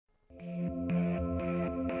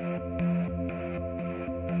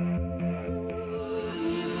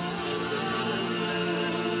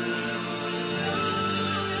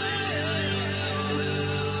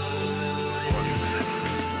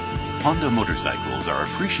Honda motorcycles are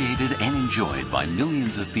appreciated and enjoyed by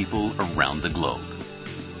millions of people around the globe.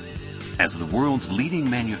 As the world's leading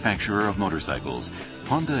manufacturer of motorcycles,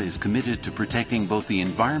 Honda is committed to protecting both the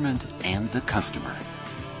environment and the customer.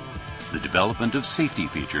 The development of safety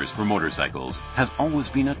features for motorcycles has always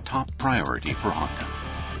been a top priority for Honda.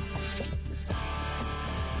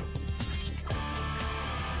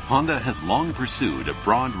 Honda has long pursued a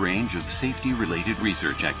broad range of safety-related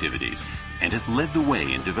research activities and has led the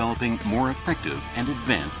way in developing more effective and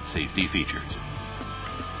advanced safety features.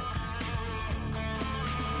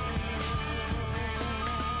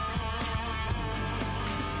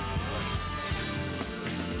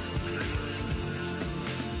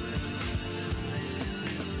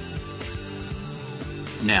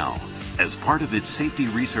 Now, as part of its safety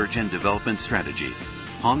research and development strategy,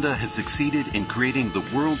 Honda has succeeded in creating the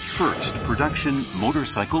world's first production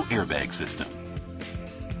motorcycle airbag system.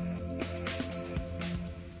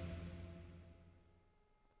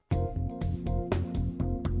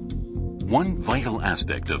 One vital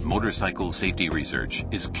aspect of motorcycle safety research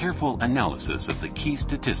is careful analysis of the key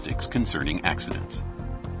statistics concerning accidents.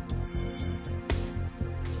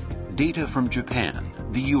 Data from Japan,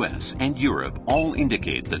 the US, and Europe all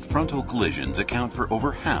indicate that frontal collisions account for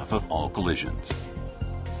over half of all collisions.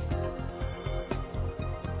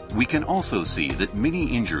 We can also see that many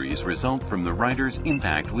injuries result from the rider's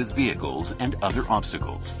impact with vehicles and other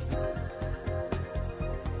obstacles.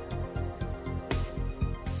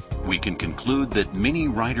 We can conclude that many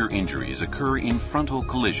rider injuries occur in frontal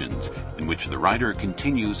collisions in which the rider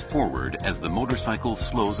continues forward as the motorcycle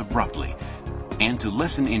slows abruptly. And to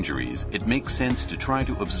lessen injuries, it makes sense to try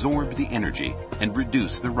to absorb the energy and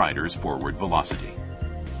reduce the rider's forward velocity.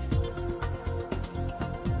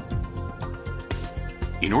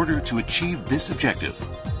 In order to achieve this objective,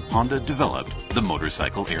 Honda developed the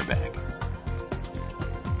motorcycle airbag.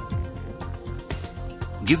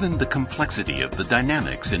 Given the complexity of the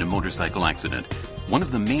dynamics in a motorcycle accident, one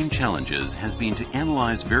of the main challenges has been to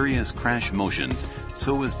analyze various crash motions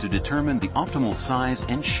so as to determine the optimal size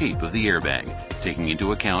and shape of the airbag, taking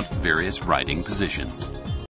into account various riding positions.